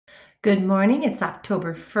Good morning. It's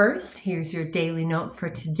October 1st. Here's your daily note for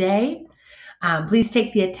today. Please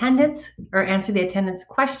take the attendance or answer the attendance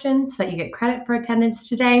questions so that you get credit for attendance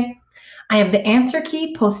today. I have the answer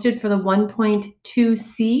key posted for the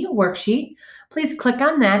 1.2C worksheet. Please click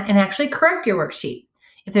on that and actually correct your worksheet.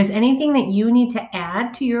 If there's anything that you need to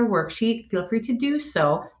add to your worksheet, feel free to do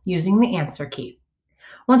so using the answer key.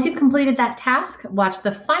 Once you've completed that task, watch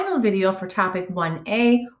the final video for topic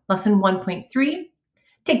 1A, lesson 1.3.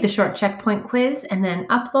 Take the short checkpoint quiz and then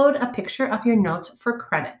upload a picture of your notes for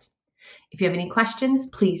credit. If you have any questions,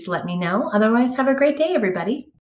 please let me know. Otherwise, have a great day, everybody.